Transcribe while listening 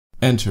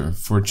Enter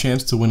for a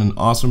chance to win an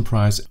awesome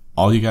prize.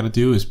 All you gotta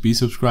do is be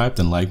subscribed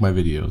and like my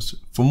videos.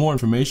 For more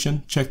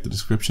information, check the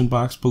description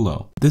box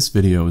below. This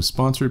video is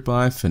sponsored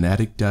by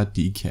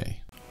Fnatic.dk.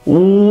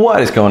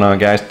 What is going on,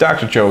 guys?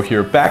 DrJo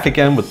here, back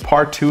again with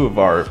part 2 of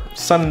our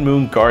Sun and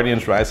Moon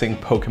Guardians Rising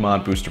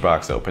Pokemon booster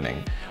box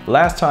opening.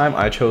 Last time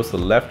I chose the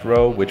left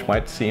row, which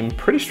might seem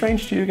pretty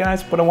strange to you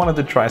guys, but I wanted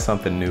to try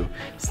something new.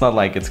 It's not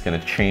like it's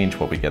gonna change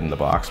what we get in the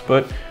box,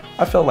 but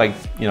I felt like,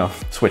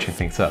 switching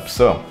things up.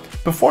 So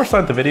before I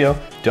start the video,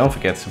 don't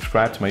forget to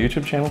subscribe to my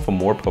YouTube channel for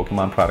more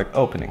Pokemon product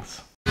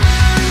openings.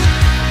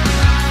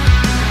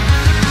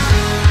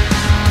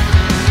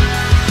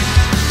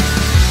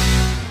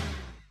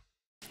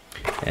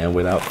 And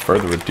without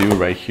further ado,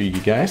 right here, you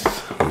guys,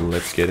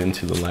 let's get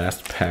into the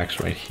last packs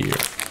right here.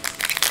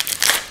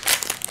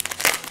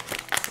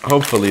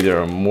 Hopefully there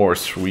are more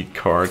sweet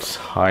cards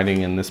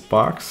hiding in this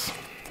box.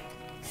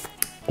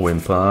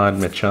 Wimpod,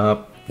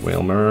 Machop,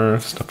 Wilmer,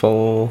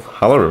 Stuffle,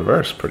 Hollow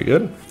Reverse, pretty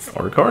good.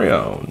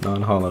 Oricorio,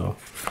 non-hollow.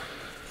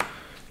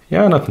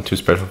 Yeah, nothing too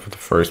special for the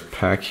first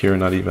pack here,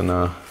 not even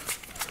a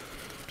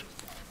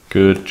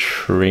good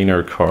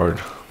trainer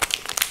card.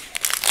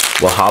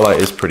 Well, Hala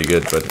is pretty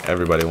good, but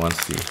everybody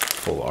wants the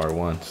full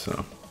R1,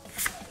 so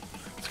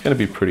it's going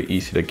to be pretty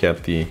easy to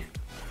get the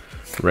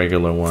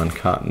regular one.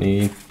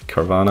 Cottony,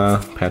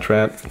 Carvana,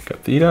 Patrat,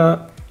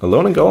 Gothita,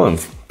 Alone and Golem,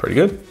 pretty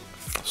good.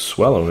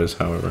 Swallow is,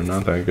 however,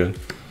 not that good.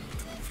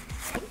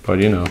 But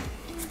yeah,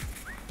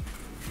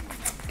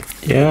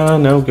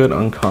 no good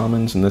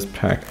uncommons in this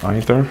pack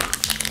either.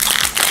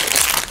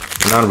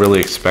 I'm not really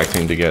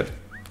expecting to get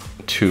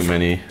too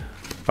many.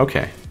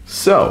 Okay,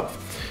 so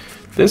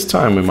this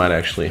time we might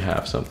actually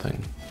have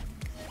something.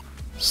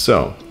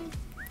 So,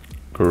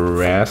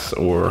 Grass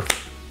Energy,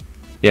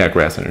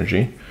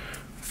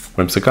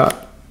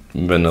 Whimsicott,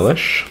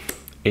 Vanillish,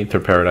 Aether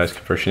Paradise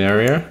Conversion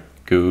Area,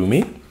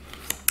 Goomy,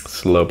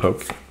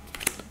 Slowpoke,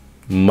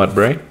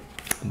 Mudbray,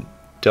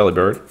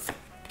 Delibird,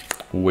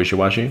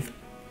 Wishiwashi,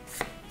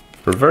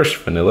 Reverse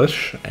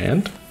Vanillish,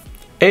 and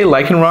a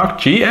Lycanroc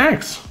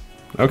GX.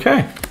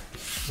 Okay,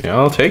 yeah,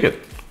 I'll take it.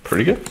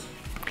 Pretty good.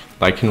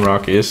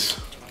 Lycanroc is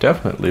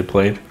definitely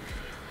played,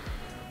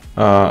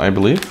 I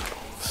believe.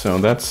 So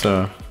that's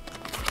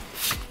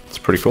it's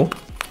pretty cool.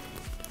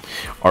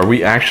 Are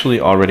we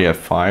actually already at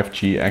 5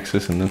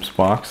 GXs in this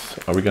box?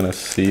 Are we gonna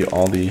see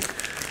all the?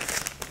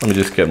 Let me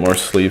just get more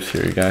sleeves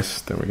here, you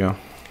guys. There we go.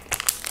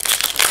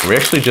 Are we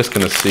actually just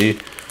gonna see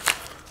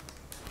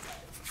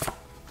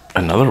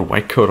another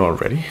white coat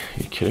already? Are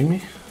you kidding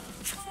me?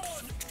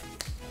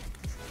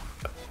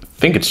 I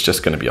think it's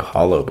just gonna be a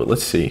hollow, but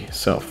let's see.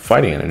 So,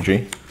 Fighting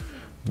Energy,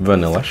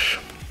 Vanillish,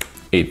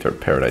 Aether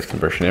Paradise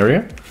Conversion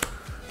Area,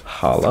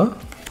 Hala,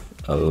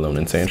 Alone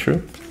and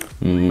Sandshrew,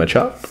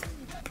 Machop,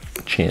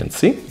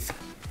 Chansey,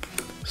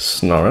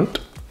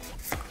 Snorunt,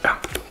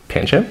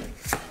 Pancham,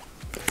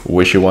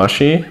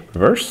 Wishiwashi,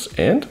 Reverse,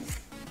 and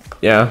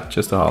yeah,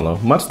 just a hollow.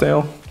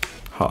 Mudsdale,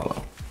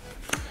 hollow.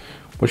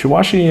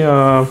 Wishiwashi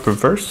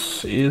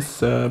Reverse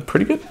is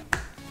pretty good,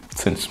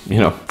 since,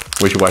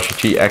 Wishiwashi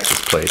GX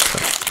is played. So.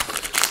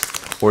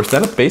 Or is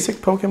that a basic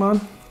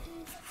Pokemon?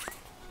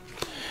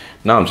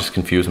 Now I'm just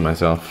confusing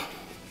myself.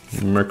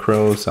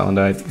 Murkrow,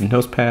 Salandite,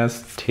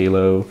 Nosepass,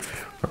 Talo,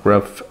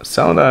 Rough,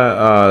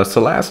 Salandite,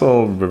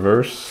 Salazzle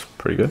Reverse,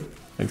 pretty good.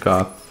 And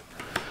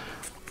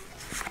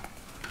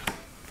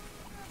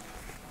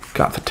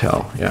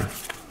Gothitelle, yeah.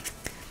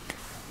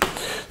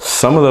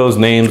 Some of those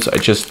names I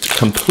just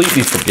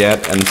completely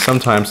forget, and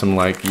sometimes I'm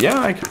like, yeah,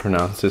 I can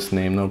pronounce this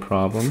name, no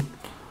problem.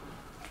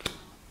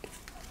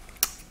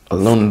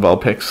 Alone in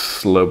Vulpix,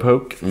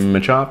 Slowpoke,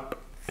 Machop,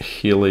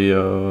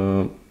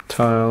 Heliotile,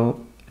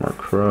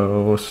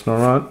 Murkrow,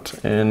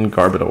 Snorunt, and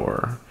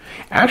Garbodor.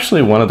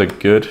 Actually, one of the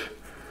good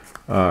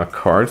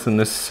cards in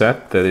this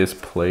set that is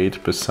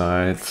played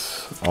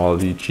besides all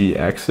the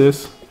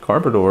GXs,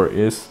 Garbodor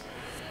is,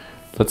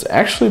 let's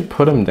actually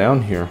put him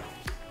down here.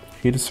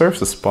 He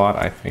deserves a spot,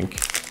 I think.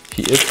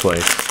 He is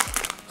played,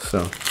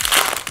 so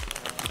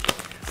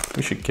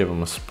we should give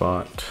him a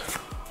spot.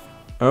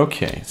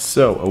 Okay,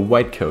 so a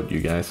white coat, you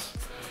guys.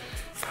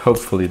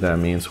 Hopefully that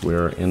means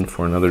we're in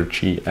for another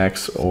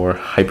GX or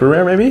Hyper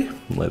Rare, maybe?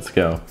 Let's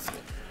go.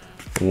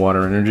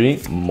 Water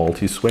Energy,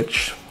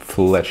 Multi-Switch,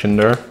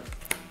 Fletchinder,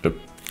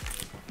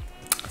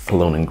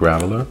 Alone and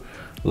Graveler,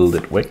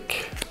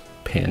 Litwick,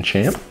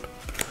 Pancham,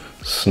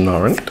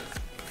 Snorunt,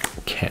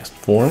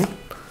 Castform,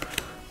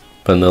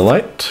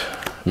 Vanillite,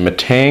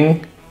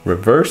 Matang,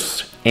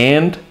 Reverse,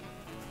 and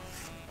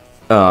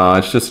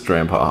it's just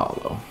Drampa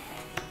Hollow.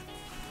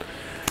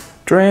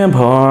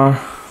 Drampa.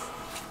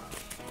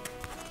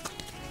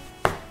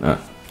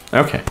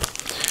 Okay.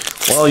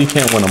 Well, you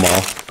can't win them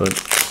all, but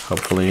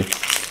hopefully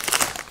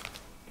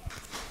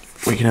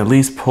we can at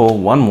least pull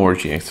one more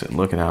GX.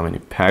 Look at how many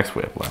packs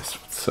we have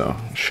left, so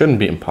it shouldn't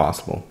be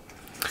impossible.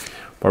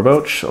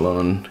 Barboach,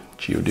 Alone,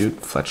 Geodude,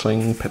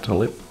 Fletchling,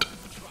 Petalite,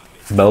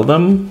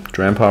 Beldum,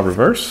 Drampa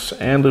Reverse,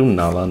 and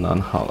Lunala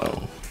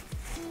non-hollow.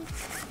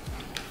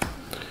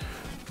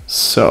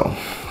 So,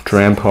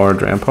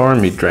 Drampar,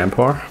 meet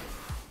Drampar.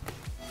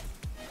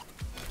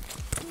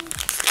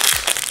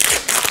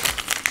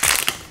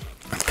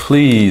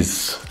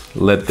 please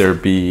let there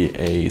be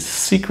a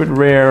secret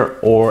rare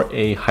or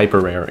a hyper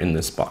rare in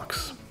this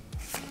box.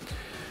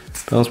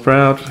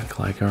 Bellsprout,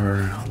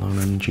 Gligar,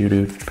 Alolan,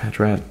 Geodude,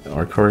 Patrat,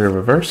 Arcoria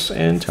Reverse,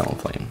 and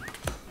Talonflame.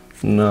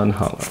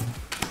 Non-holo.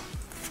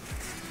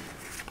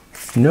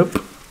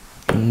 Nope.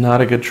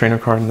 Not a good trainer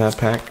card in that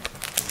pack.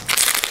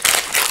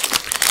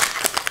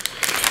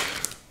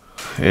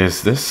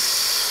 Is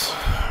this...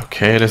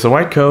 Okay, it is a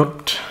white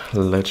coat.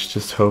 Let's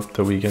just hope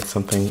that we get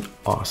something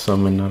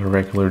awesome and not a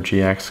regular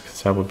GX,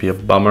 because that would be a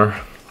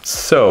bummer.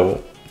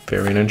 So,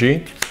 Fairy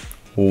Energy,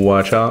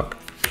 Watchog,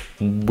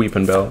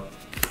 Weeping Bell,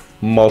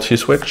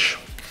 Multi-Switch,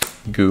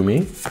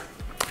 Goomy,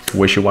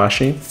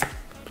 Wishy-Washy,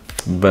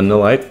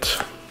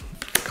 Vanillite,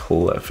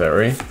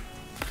 Clefairy,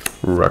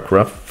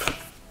 Rockruff,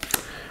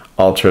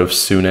 Ultra of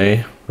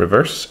Sune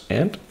Reverse,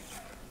 and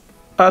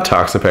a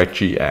Toxapex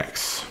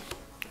GX.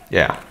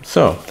 Yeah,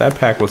 so that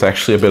pack was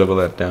actually a bit of a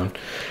letdown.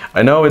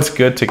 I know it's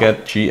good to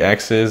get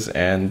GXs,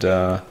 and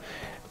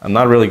I'm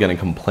not really going to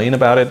complain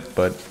about it,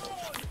 but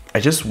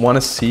I just want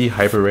to see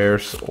hyper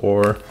rares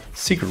or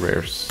secret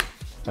rares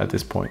at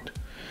this point.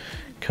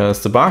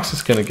 Because the box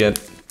is going to get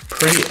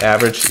pretty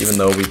average, even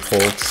though we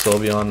pulled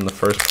Sylveon in the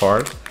first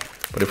part.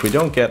 But if we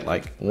don't get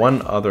like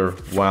one other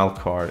wild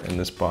card in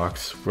this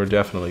box, we're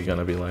definitely going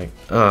to be like,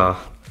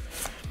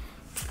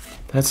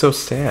 that's so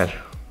sad.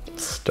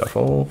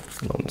 Stuffle,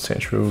 Lone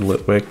Sandshrew,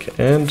 Litwick,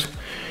 and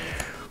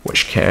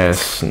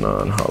Wishcast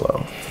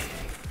non-holo.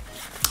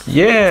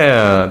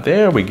 Yeah,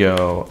 there we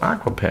go.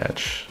 Aqua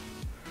Patch.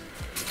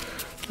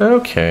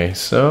 Okay,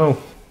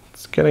 so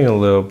it's getting a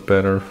little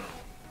better.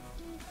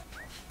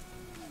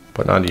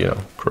 But not, you know,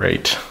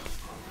 great.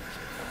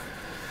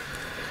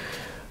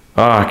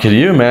 Could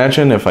you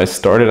imagine if I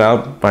started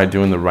out by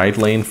doing the right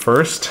lane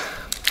first?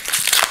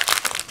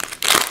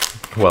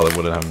 Well, it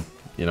wouldn't have,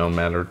 you know,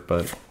 mattered,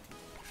 but...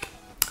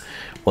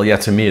 Well, yeah,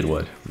 to me it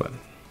would, but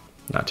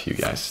not to you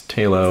guys.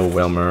 Tailo,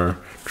 Welmer,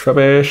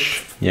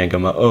 Trubbish,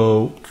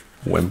 Yangamao,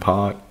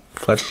 Wimpot,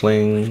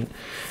 Fletchling,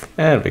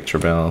 and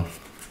Victreebel.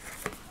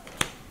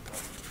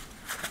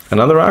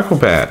 Another Aqua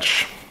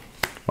Patch.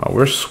 Wow,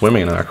 we're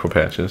swimming in Aqua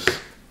Patches.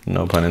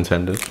 No pun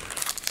intended.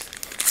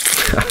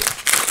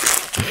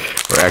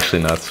 We're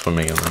actually not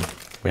swimming in them.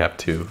 We have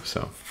two,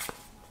 so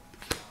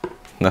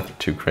nothing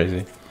too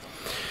crazy.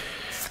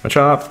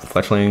 Machop,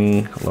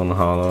 Fletchling, Alolan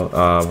Holo,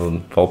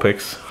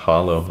 Vulpix,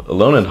 Holo.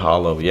 Alolan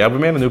Holo. Yeah, we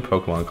made a new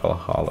Pokemon called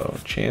Holo.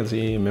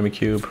 Chansey,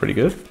 Mimikyu, pretty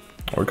good.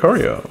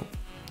 Oricorio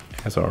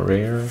as our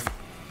rare.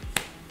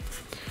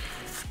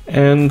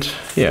 And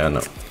yeah,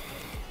 no.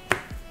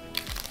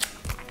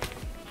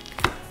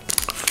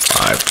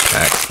 5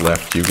 packs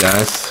left, you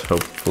guys.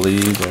 Hopefully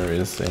there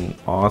is an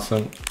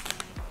awesome...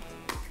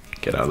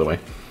 Get out of the way.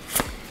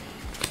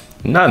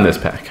 Not in this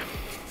pack.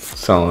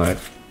 Salamite.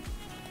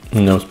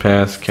 Nose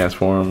Pass,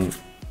 Castform.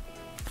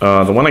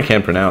 The one I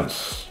can't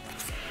pronounce.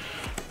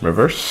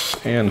 Reverse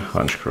and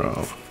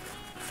Honchkrow.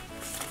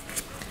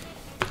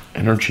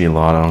 Energy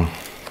Lotto.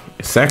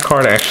 Is that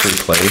card actually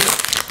played?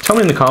 Tell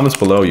me in the comments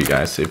below, you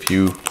guys, if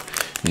you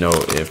know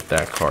if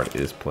that card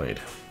is played.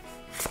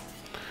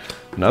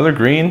 Another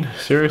green?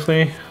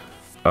 Seriously?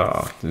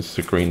 Oh, this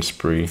is a green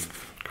spree.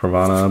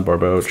 Carvana,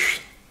 Barboach,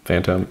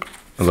 Phantom,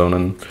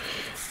 Alolan,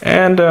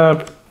 and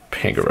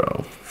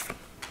Pangaro.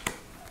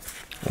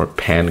 Or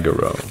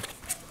Pangaro.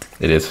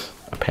 It is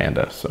a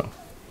panda, so.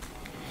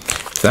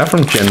 Is that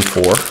from Gen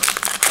 4?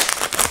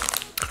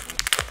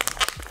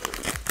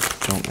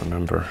 Don't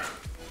remember.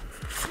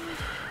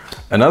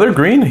 Another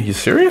green? Are you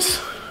serious?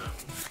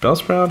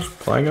 Bellsprout,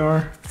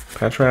 Gligar,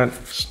 Patrat,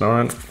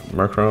 Snorunt,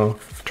 Murkrow.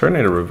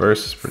 Turtonator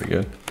Reverse is pretty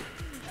good.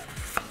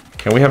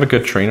 Can we have a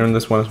good trainer in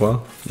this one as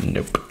well?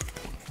 Nope.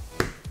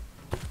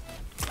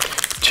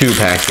 2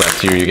 packs left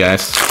here, you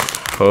guys.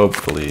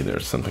 Hopefully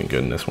there's something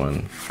good in this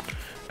one.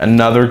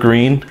 Another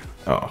green.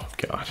 Oh,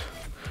 God.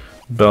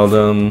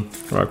 Beldum,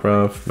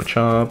 Rockruff,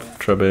 Machop,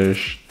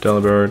 Trubbish,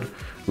 Delibird,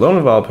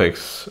 Alolan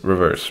Vulpix,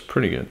 Reverse.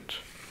 Pretty good.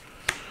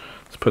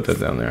 Let's put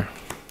that down there.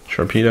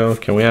 Sharpedo.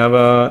 Can we have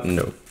a...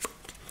 Nope.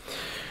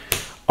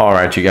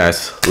 Alright, you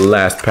guys.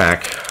 Last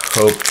pack.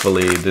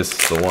 Hopefully this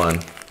is the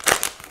one.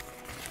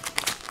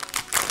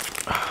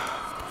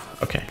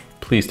 Okay.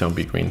 Please don't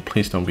be green.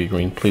 Please don't be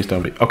green. Please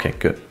don't be... Okay,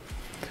 good.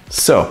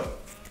 So.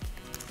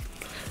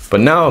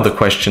 But now the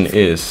question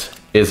is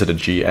it a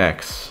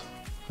GX?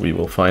 We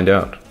will find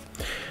out.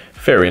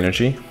 Fairy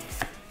Energy.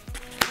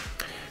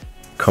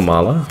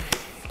 Kamala.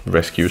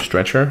 Rescue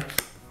Stretcher.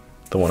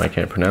 The one I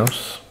can't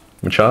pronounce.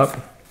 Machop.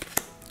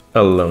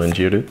 Alolan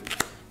Geodude.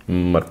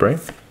 Mudbray.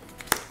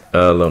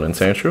 Alolan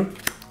Sandshrew.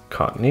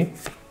 Cottony.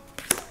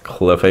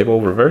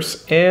 Clefable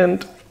Reverse.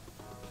 And...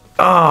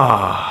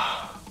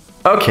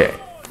 Okay.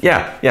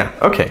 Yeah.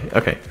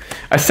 Okay.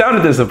 I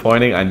sounded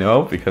disappointing, I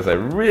know, because I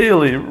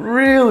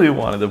really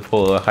wanted to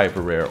pull a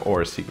hyper rare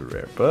or a secret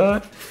rare,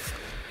 but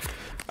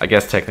I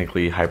guess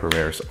technically hyper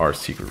rares are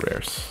secret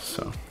rares,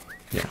 so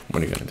yeah,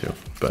 what are you gonna do?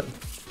 But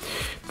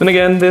then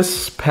again,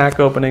 this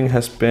pack opening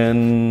has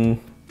been,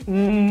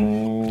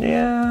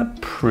 yeah,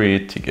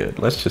 pretty good.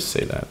 Let's just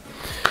say that.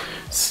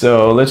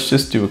 So let's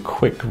just do a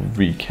quick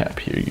recap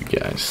here, you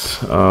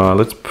guys.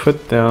 Let's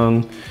put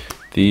down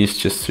these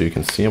just so you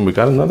can see them. We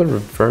got another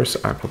reverse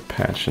aqua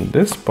patch in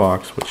this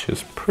box, which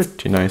is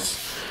pretty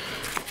nice.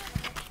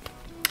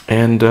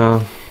 And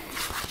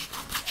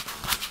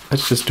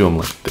let's just do them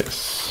like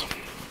this.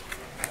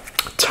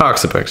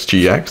 Toxapex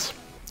GX,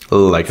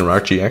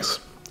 Lycanroc GX,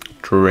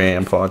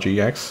 Tramplaw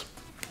GX,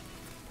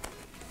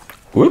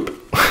 whoop,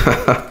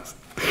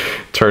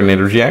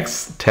 Turtonator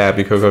GX,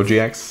 Tapu-Koko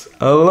GX,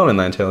 Alolan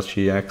Ninetales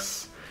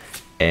GX,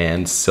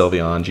 and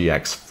Sylveon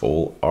GX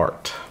Full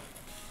Art.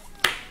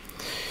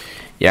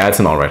 Yeah, it's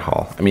an alright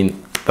haul. I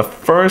mean, the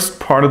first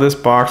part of this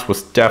box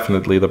was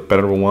definitely the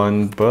better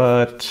one,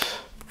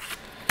 but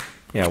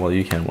yeah, well,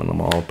 you can't win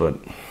them all, but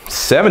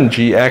 7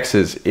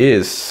 GXs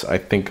is, I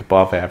think,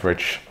 above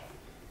average.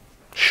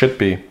 Should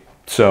be.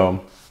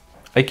 So,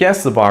 I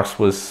guess the box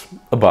was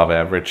above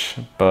average,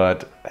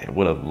 but I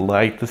would have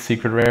liked the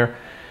secret rare.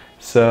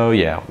 So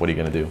yeah, what are you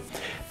gonna do?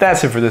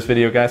 That's it for this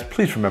video, guys.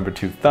 Please remember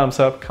to thumbs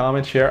up,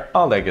 comment, share,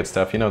 all that good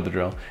stuff. You know the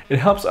drill. It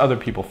helps other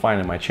people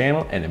find my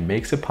channel, and it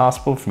makes it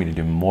possible for me to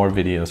do more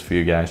videos for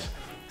you guys.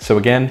 So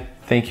again,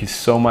 thank you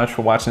so much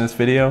for watching this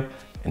video,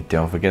 and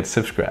don't forget to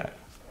subscribe.